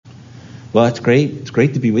Well, it's great. It's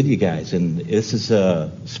great to be with you guys. And this is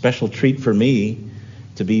a special treat for me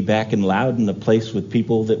to be back in Loudon, a place with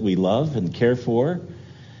people that we love and care for,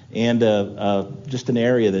 and just an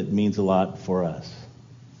area that means a lot for us.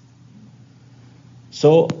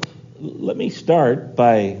 So let me start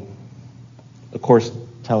by, of course,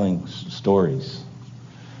 telling stories,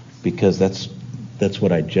 because that's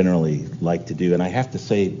what I generally like to do. And I have to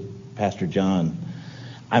say, Pastor John,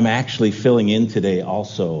 I'm actually filling in today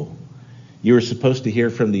also. You were supposed to hear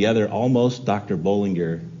from the other, almost Dr.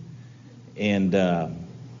 Bollinger, and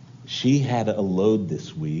she had a load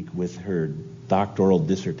this week with her doctoral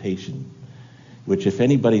dissertation, which if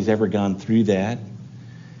anybody's ever gone through that,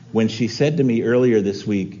 when she said to me earlier this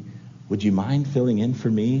week, would you mind filling in for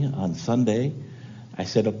me on Sunday? I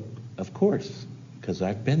said, of course, because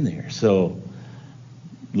I've been there. So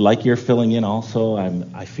like you're filling in also,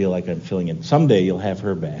 I feel like I'm filling in. Someday you'll have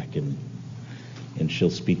her back, and she'll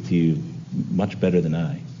speak to you much better than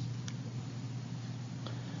I.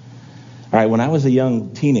 All right, when I was a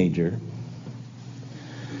young teenager,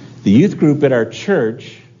 the youth group at our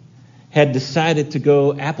church had decided to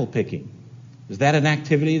go apple picking. Is that an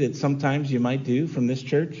activity that sometimes you might do from this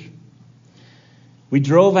church? We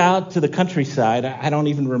drove out to the countryside. I don't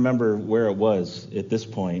even remember where it was at this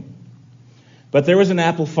point. But there was an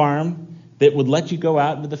apple farm that would let you go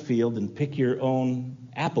out into the field and pick your own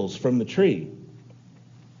apples from the tree.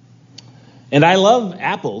 And I love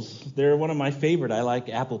apples. They're one of my favorite. I like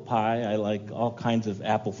apple pie. I like all kinds of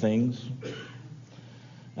apple things.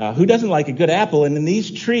 Who doesn't like a good apple? And in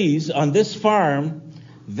these trees on this farm,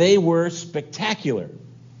 they were spectacular.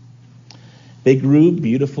 They grew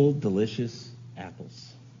beautiful, delicious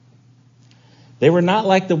apples. They were not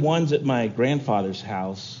like the ones at my grandfather's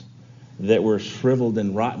house that were shriveled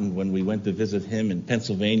and rotten when we went to visit him in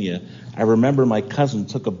Pennsylvania. I remember my cousin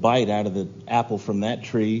took a bite out of the apple from that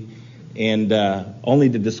tree, and only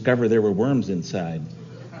to discover there were worms inside.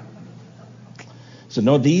 So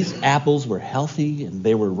no, these apples were healthy and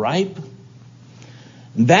they were ripe.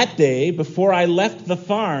 And that day, before I left the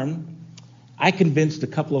farm, I convinced a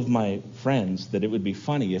couple of my friends that it would be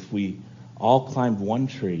funny if we all climbed one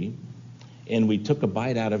tree and we took a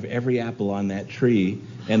bite out of every apple on that tree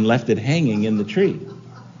and left it hanging in the tree.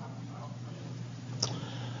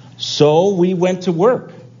 So we went to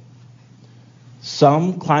work.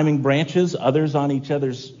 Some climbing branches, others on each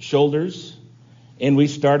other's shoulders, and we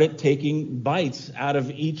started taking bites out of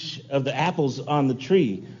each of the apples on the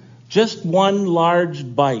tree. Just one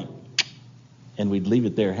large bite, and we'd leave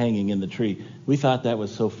it there hanging in the tree. We thought that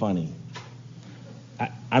was so funny.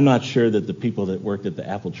 I'm not sure that the people that worked at the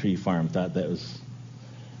apple tree farm thought that was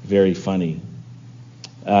very funny.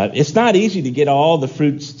 It's not easy to get all the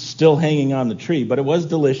fruits still hanging on the tree, but it was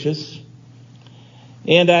delicious.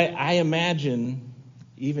 And I imagine,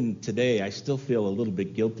 even today, I still feel a little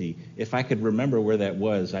bit guilty. If I could remember where that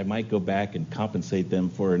was, I might go back and compensate them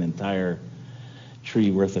for an entire tree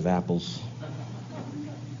worth of apples.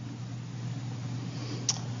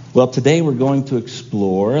 Well, today we're going to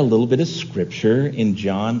explore a little bit of scripture in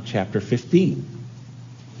John chapter 15,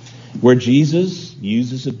 where Jesus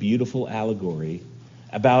uses a beautiful allegory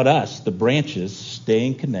about us, the branches,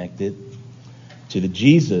 staying connected to the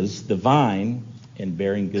Jesus, the vine, and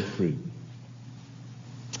bearing good fruit.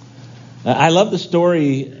 I love the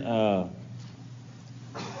story and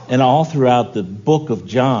all throughout the book of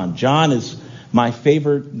John. John is my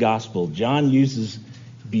favorite gospel. John uses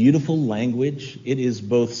beautiful language. It is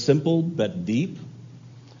both simple but deep.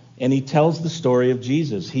 And he tells the story of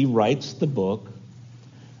Jesus. He writes the book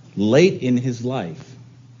late in his life.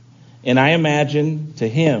 And I imagine to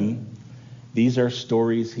him, these are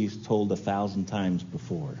stories he's told 1,000 times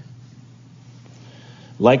before.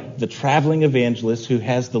 Like the traveling evangelist who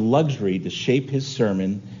has the luxury to shape his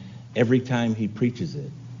sermon every time he preaches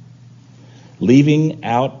it, leaving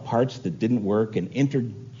out parts that didn't work and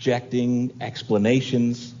interjecting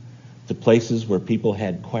explanations to places where people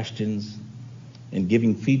had questions, and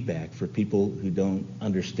giving feedback for people who don't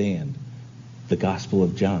understand the Gospel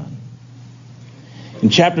of John. In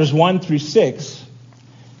chapters 1 through 6,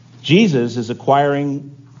 Jesus is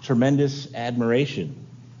acquiring tremendous admiration.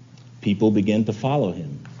 People begin to follow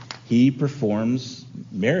him. He performs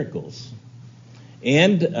miracles.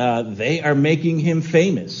 And they are making him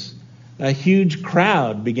famous. A huge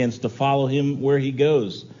crowd begins to follow him where he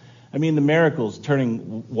goes. I mean, the miracles,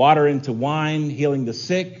 turning water into wine, healing the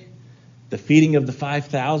sick, the feeding of the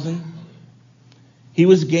 5,000. He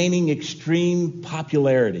was gaining extreme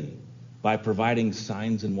popularity by providing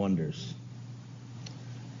signs and wonders.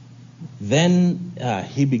 Then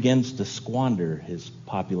he begins to squander his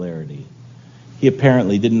popularity. He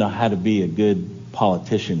apparently didn't know how to be a good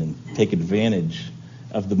politician and take advantage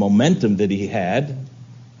of the momentum that he had,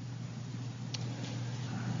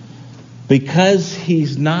 because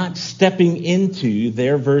he's not stepping into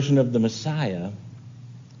their version of the Messiah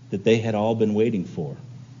that they had all been waiting for.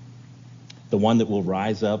 The one that will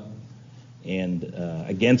rise up and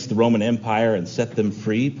against the Roman Empire and set them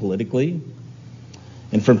free politically.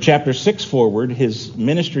 And from chapter 6 forward, his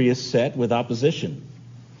ministry is set with opposition.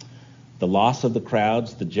 The loss of the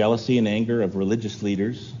crowds, the jealousy and anger of religious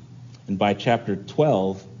leaders. And by chapter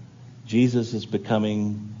 12, Jesus is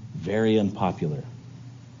becoming very unpopular.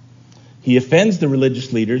 He offends the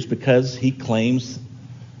religious leaders because he claims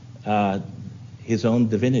his own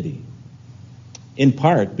divinity, in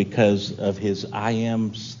part because of his I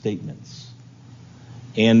am statements.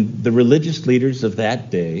 And the religious leaders of that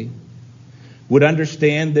day would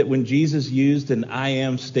understand that when Jesus used an I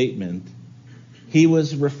am statement, he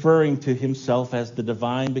was referring to himself as the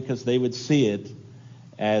divine, because they would see it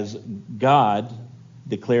as God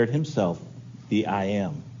declared himself the I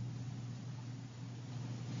am.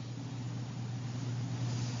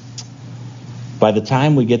 By the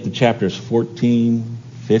time we get to chapters 14,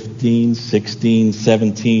 15, 16,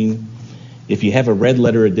 17, if you have a red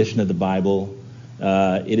letter edition of the Bible,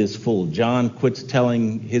 it is full. John quits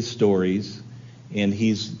telling his stories, and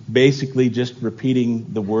he's basically just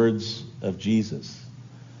repeating the words of Jesus.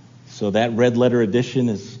 So that red letter edition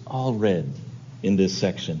is all red in this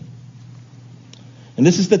section. And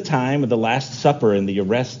this is the time of the Last Supper and the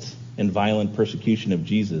arrest and violent persecution of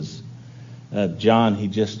Jesus. John, he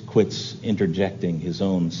just quits interjecting his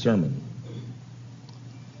own sermon.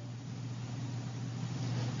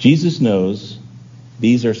 Jesus knows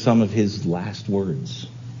these are some of his last words.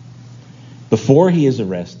 Before he is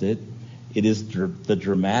arrested, it is the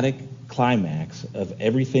dramatic climax of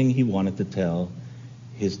everything he wanted to tell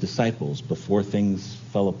his disciples before things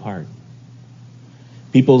fell apart.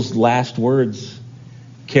 People's last words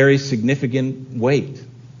carry significant weight.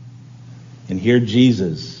 And here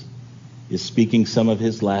Jesus is speaking some of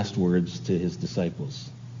his last words to his disciples.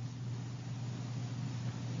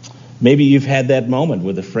 Maybe you've had that moment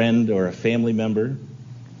with a friend or a family member,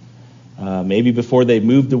 maybe before they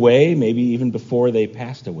moved away, maybe even before they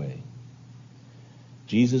passed away.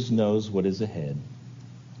 Jesus knows what is ahead,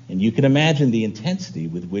 and you can imagine the intensity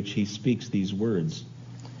with which he speaks these words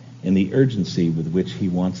and the urgency with which he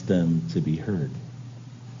wants them to be heard.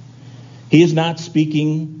 He is not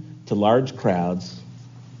speaking to large crowds,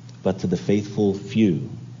 but to the faithful few,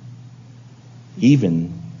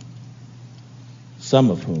 even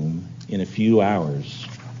some of whom in a few hours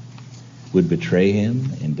would betray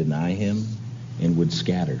him and deny him and would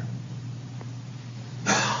scatter.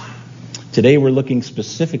 Today we're looking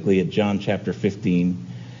specifically at John chapter 15,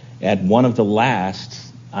 at one of the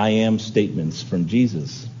last I am statements from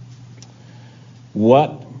Jesus.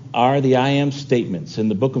 What are the I am statements? In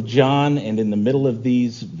the book of John and in the middle of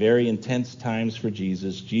these very intense times for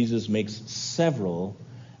Jesus, Jesus makes several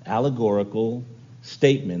allegorical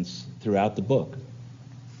statements throughout the book.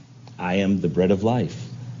 I am the bread of life.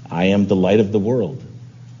 I am the light of the world.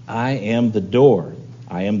 I am the door.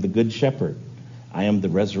 I am the good shepherd. I am the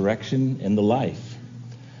resurrection and the life.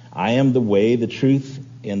 I am the way, the truth,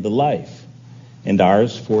 and the life. And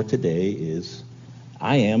ours for today is,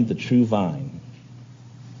 I am the true vine.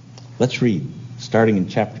 Let's read, starting in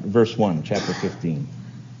verse 1, chapter 15.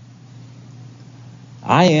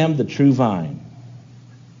 I am the true vine,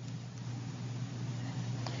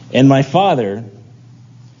 and my Father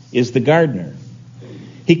is the gardener.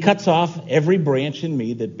 He cuts off every branch in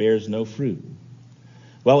me that bears no fruit,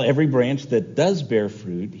 while every branch that does bear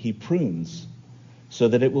fruit, he prunes, so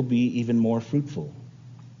that it will be even more fruitful.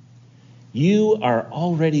 You are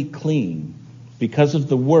already clean because of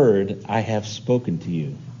the word I have spoken to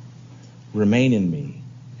you. Remain in me,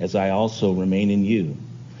 as I also remain in you.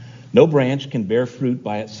 No branch can bear fruit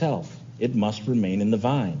by itself. It must remain in the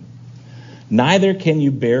vine. Neither can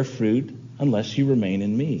you bear fruit unless you remain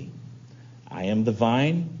in me. I am the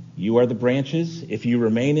vine, you are the branches. If you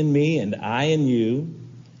remain in me and I in you,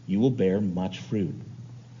 you will bear much fruit.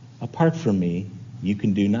 Apart from me, you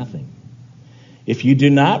can do nothing. If you do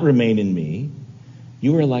not remain in me,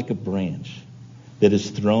 you are like a branch that is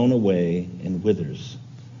thrown away and withers.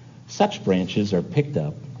 Such branches are picked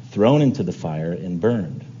up, thrown into the fire, and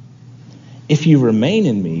burned. If you remain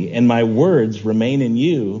in me, and my words remain in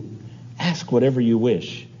you, ask whatever you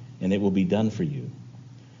wish, and it will be done for you.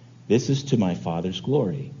 This is to my Father's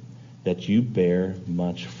glory, that you bear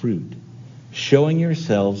much fruit, showing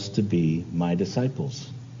yourselves to be my disciples.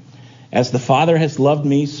 As the Father has loved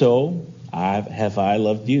me, so have I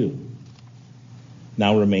loved you.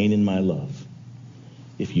 Now remain in my love.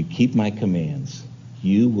 If you keep my commands,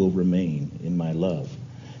 you will remain in my love,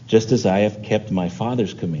 just as I have kept my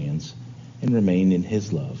Father's commands and remain in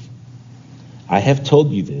his love. I have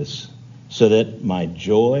told you this so that my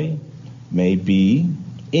joy may be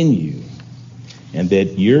in you, and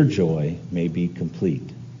that your joy may be complete.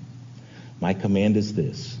 My command is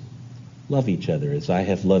this: love each other as I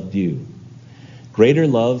have loved you. Greater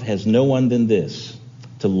love has no one than this,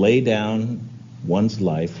 to lay down one's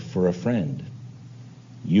life for a friend.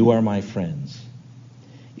 You are my friends,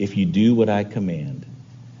 if you do what I command.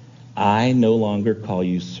 I no longer call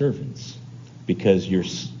you servants, because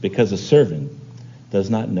a servant does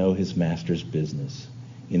not know his master's business.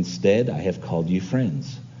 Instead, I have called you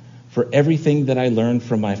friends. For everything that I learned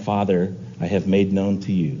from my Father, I have made known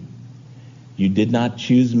to you. You did not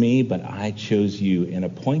choose me, but I chose you and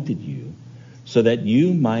appointed you so that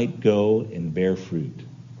you might go and bear fruit,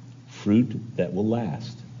 fruit that will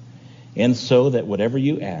last. And so that whatever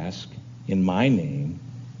you ask in my name,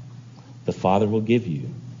 the Father will give you.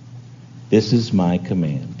 This is my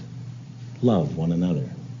command: love one another.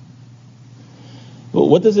 Well,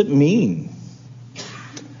 what does it mean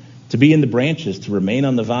to be in the branches, to remain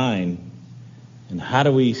on the vine? And how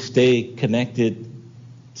do we stay connected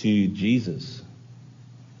to Jesus?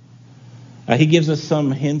 He gives us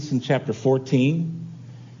some hints in chapter 14.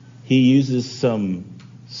 He uses some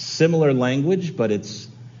similar language, but it's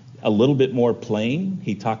a little bit more plain.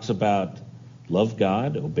 He talks about love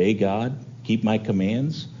God, obey God, keep my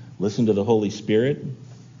commands, listen to the Holy Spirit.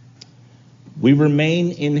 We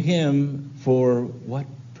remain in him for what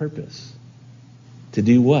purpose? To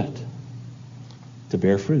do what? To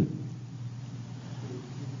bear fruit.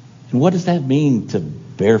 And what does that mean, to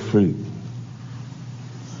bear fruit?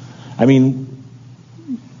 I mean,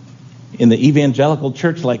 in the evangelical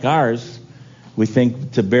church like ours, we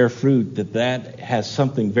think to bear fruit, that has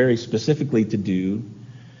something very specifically to do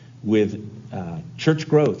with church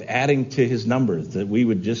growth, adding to his numbers, that we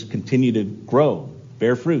would just continue to grow,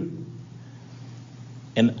 bear fruit.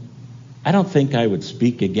 And I don't think I would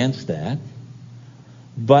speak against that,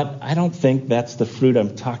 but I don't think that's the fruit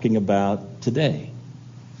I'm talking about today.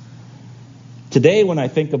 Today, when I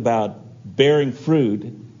think about bearing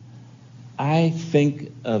fruit, I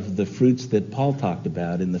think of the fruits that Paul talked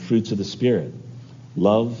about in the fruits of the Spirit: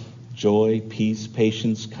 love, joy, peace,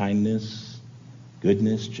 patience, kindness,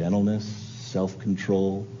 goodness, gentleness,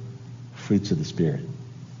 self-control, fruits of the Spirit.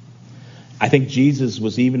 I think Jesus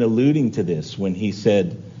was even alluding to this when he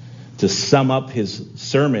said, to sum up his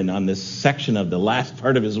sermon on this section of the last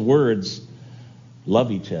part of his words,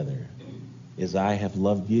 love each other as I have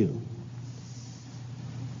loved you.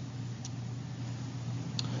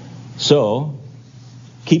 So,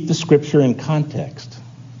 keep the scripture in context.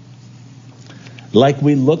 Like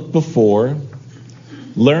we looked before,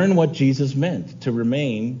 learn what Jesus meant to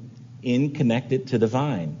remain connected to the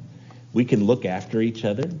vine. We can look after each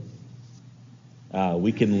other.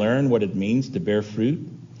 We can learn what it means to bear fruit,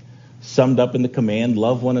 summed up in the command,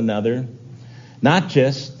 love one another. Not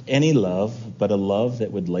just any love, but a love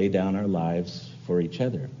that would lay down our lives for each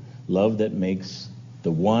other. Love that makes the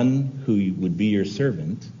one who would be your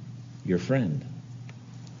servant your friend.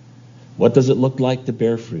 What does it look like to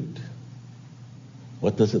bear fruit?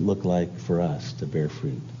 What does it look like for us to bear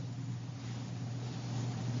fruit?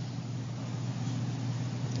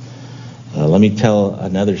 Let me tell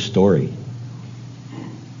another story.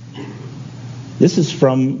 This is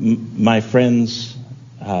from my friends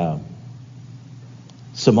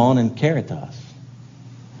Simone and Caritas.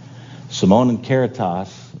 Simone and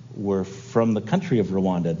Caritas were from the country of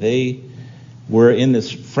Rwanda. They were in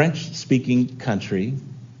this French-speaking country,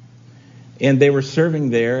 and they were serving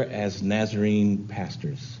there as Nazarene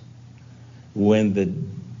pastors when the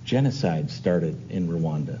genocide started in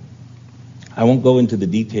Rwanda. I won't go into the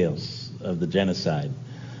details of the genocide,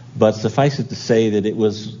 but suffice it to say that it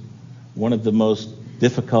was one of the most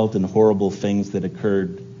difficult and horrible things that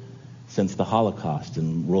occurred since the Holocaust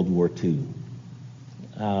in World War II.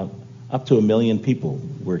 Up to 1 million people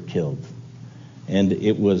were killed, and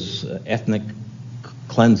it was ethnic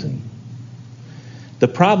cleansing. The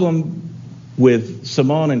problem with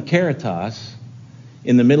Simone and Caritas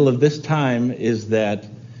in the middle of this time is that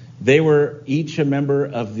they were each a member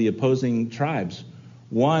of the opposing tribes.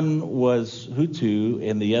 One was Hutu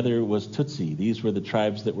and the other was Tutsi. These were the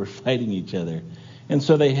tribes that were fighting each other. And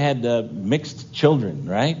so they had mixed children,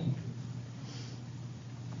 right?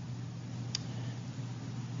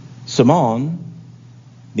 Simone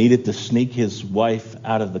needed to sneak his wife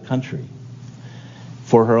out of the country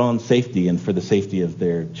for her own safety and for the safety of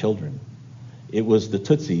their children. It was the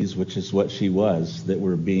Tutsis, which is what she was, that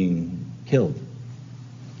were being killed.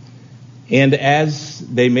 And as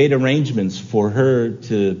they made arrangements for her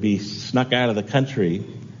to be snuck out of the country,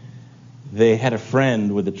 they had a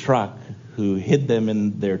friend with a truck who hid them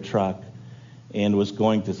in their truck and was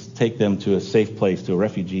going to take them to a safe place, to a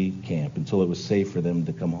refugee camp, until it was safe for them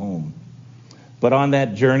to come home. But on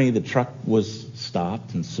that journey, the truck was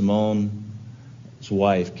stopped, and Simone's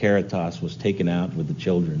wife, Caritas, was taken out with the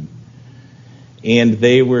children. And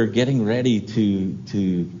they were getting ready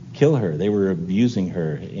to kill her. They were abusing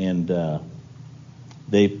her, and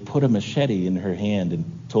they put a machete in her hand and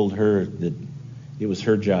told her that it was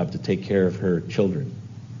her job to take care of her children.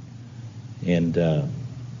 And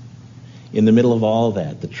in the middle of all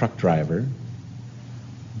that, the truck driver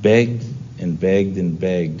begged and begged and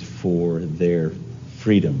begged for their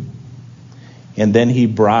freedom. And then he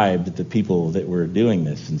bribed the people that were doing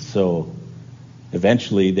this. And so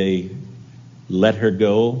eventually they let her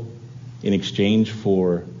go in exchange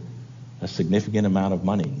for a significant amount of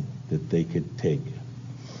money that they could take.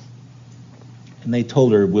 And they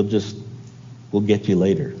told her, we'll get you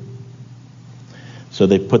later. So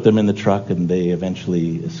they put them in the truck and they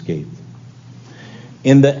eventually escaped.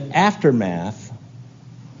 In the aftermath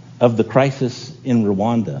of the crisis in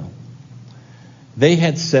Rwanda, they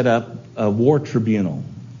had set up a war tribunal.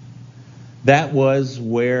 That was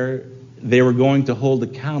where they were going to hold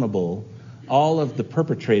accountable all of the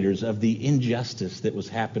perpetrators of the injustice that was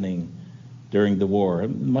happening during the war,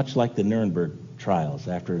 much like the Nuremberg trials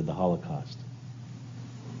after the Holocaust.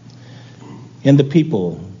 And the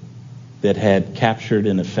people that had captured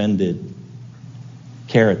and offended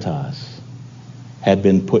Caritas had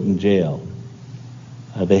been put in jail.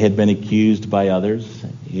 They had been accused by others,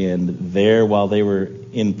 and there, while they were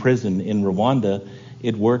in prison in Rwanda,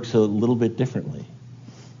 it works a little bit differently.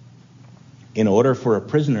 In order for a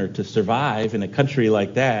prisoner to survive in a country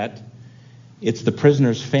like that, it's the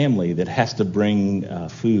prisoner's family that has to bring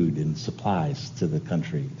food and supplies to the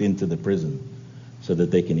country, into the prison, so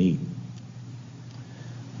that they can eat.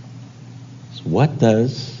 So what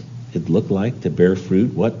does it look like to bear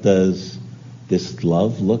fruit? What does this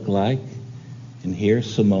love look like? And here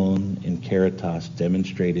Simone and Caritas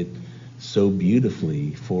demonstrated so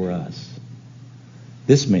beautifully for us.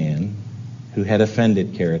 This man who had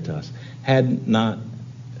offended Caritas had not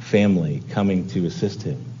family coming to assist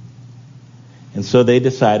him. And so they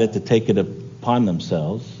decided to take it upon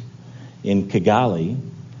themselves in Kigali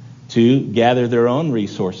to gather their own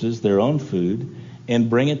resources, their own food, and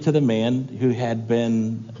bring it to the man who had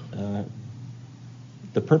been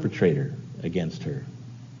the perpetrator against her.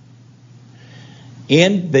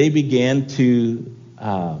 And they began to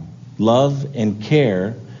love and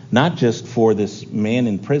care, not just for this man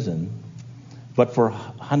in prison, but for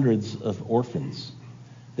hundreds of orphans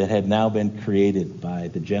that had now been created by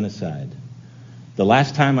the genocide. The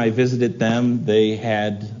last time I visited them, they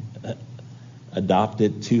had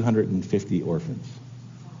adopted 250 orphans.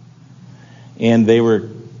 And they were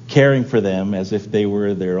caring for them as if they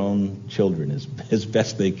were their own children, as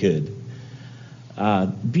best they could.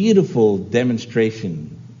 Beautiful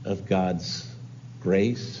demonstration of God's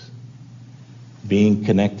grace, being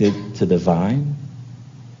connected to the vine,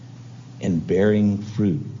 and bearing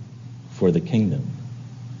fruit for the kingdom.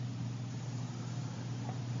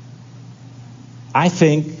 I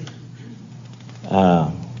think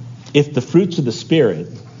if the fruits of the Spirit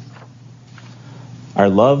are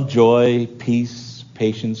love, joy, peace,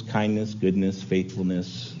 patience, kindness, goodness,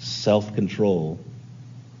 faithfulness, self-control,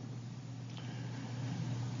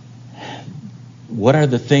 what are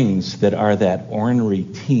the things that are that ornery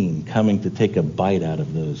teen coming to take a bite out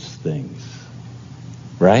of those things?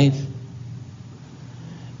 Right?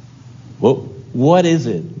 Well, what is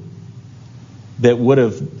it that would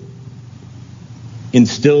have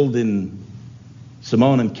instilled in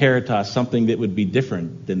Simone and Caritas something that would be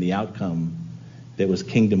different than the outcome that was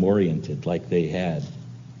kingdom-oriented like they had?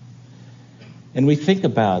 And we think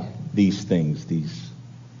about these things, these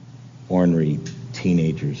ornery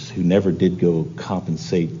teenagers who never did go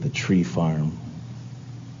compensate the tree farm.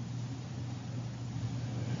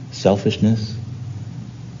 Selfishness,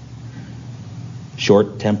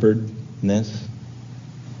 short-temperedness,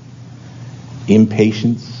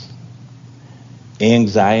 impatience,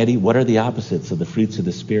 anxiety. What are the opposites of the fruits of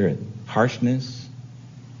the Spirit? Harshness,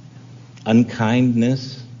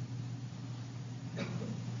 unkindness.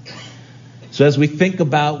 So as we think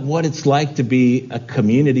about what it's like to be a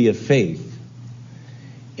community of faith,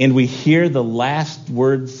 and we hear the last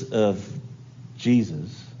words of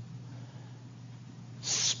Jesus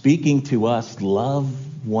speaking to us, love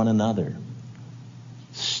one another.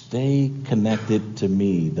 Stay connected to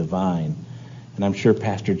me, the vine. And I'm sure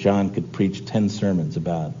Pastor John could preach 10 sermons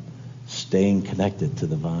about staying connected to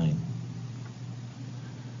the vine.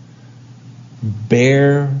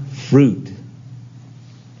 bear fruit.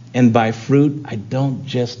 And by fruit, I don't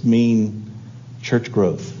just mean church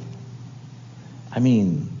growth. I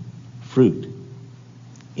mean fruit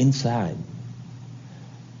inside.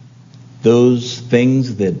 Those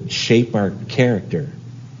things that shape our character.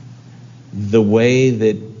 The way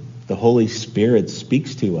that the Holy Spirit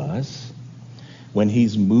speaks to us when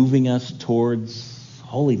He's moving us towards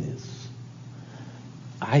holiness.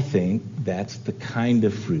 I think that's the kind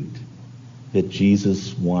of fruit that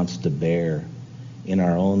Jesus wants to bear in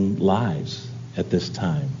our own lives at this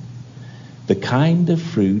time. The kind of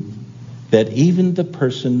fruit that even the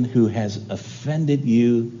person who has offended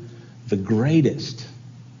you the greatest,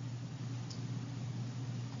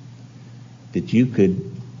 that you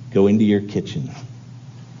could go into your kitchen,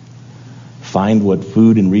 find what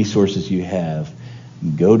food and resources you have,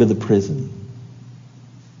 go to the prison.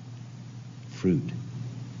 Fruit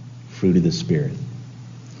of the Spirit.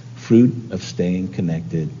 Fruit of staying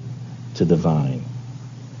connected to the vine.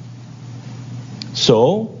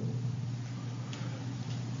 So,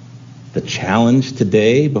 the challenge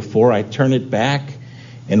today, before I turn it back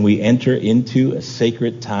and we enter into a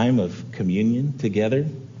sacred time of communion together,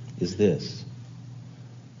 is this: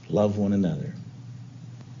 love one another.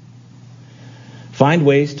 Find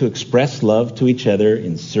ways to express love to each other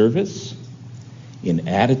in service, in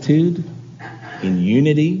attitude, in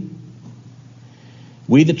unity.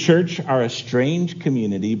 We, the church, are a strange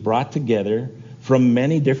community brought together from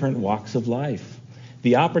many different walks of life.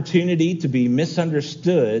 The opportunity to be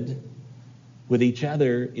misunderstood with each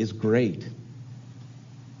other is great.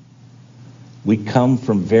 We come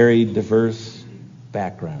from very diverse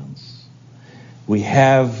backgrounds. We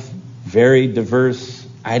have very diverse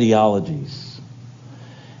ideologies.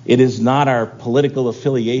 It is not our political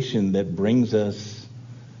affiliation that brings us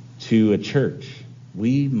to a church.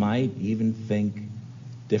 We might even think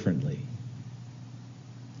differently.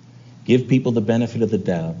 Give people the benefit of the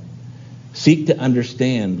doubt. Seek to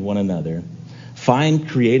understand one another. Find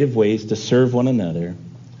creative ways to serve one another.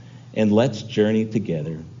 And let's journey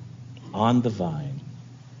together on the vine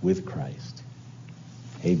with Christ.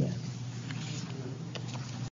 Amen.